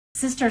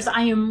Sisters,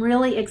 I am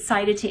really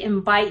excited to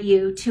invite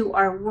you to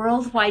our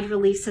worldwide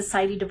Relief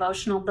Society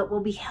devotional that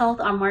will be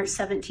held on March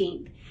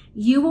 17th.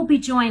 You will be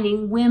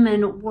joining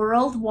women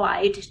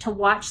worldwide to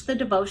watch the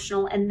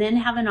devotional and then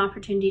have an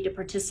opportunity to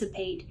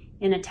participate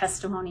in a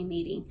testimony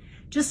meeting.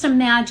 Just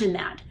imagine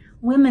that.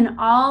 Women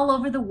all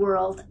over the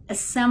world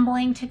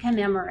assembling to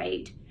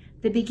commemorate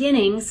the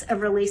beginnings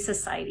of Relief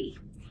Society.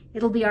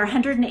 It'll be our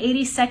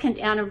 182nd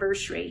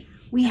anniversary.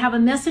 We have a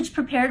message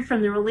prepared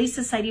from the Relief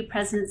Society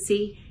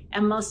Presidency,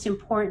 and most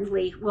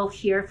importantly, we'll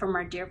hear from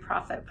our dear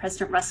prophet,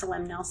 President Russell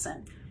M.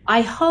 Nelson.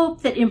 I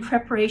hope that in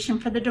preparation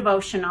for the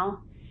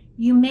devotional,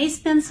 you may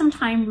spend some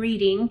time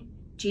reading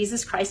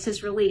Jesus Christ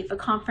is Relief, a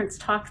conference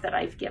talk that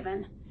I've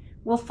given.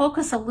 We'll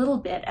focus a little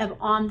bit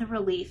on the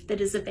relief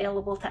that is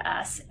available to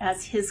us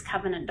as his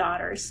covenant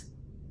daughters.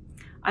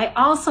 I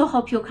also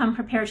hope you'll come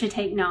prepared to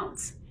take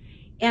notes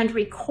and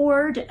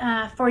record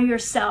for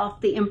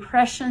yourself the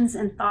impressions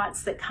and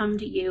thoughts that come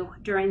to you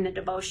during the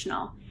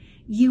devotional.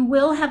 You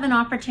will have an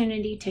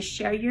opportunity to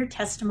share your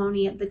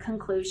testimony at the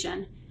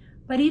conclusion,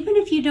 but even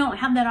if you don't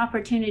have that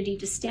opportunity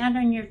to stand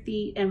on your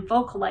feet and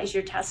vocalize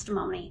your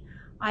testimony,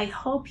 I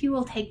hope you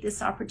will take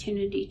this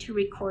opportunity to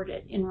record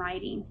it in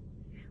writing.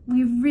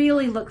 We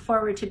really look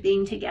forward to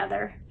being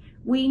together.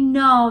 We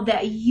know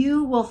that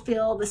you will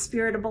feel the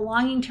spirit of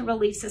belonging to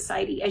Relief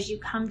Society as you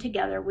come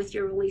together with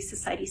your Relief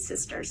Society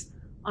sisters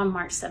on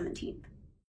March 17th.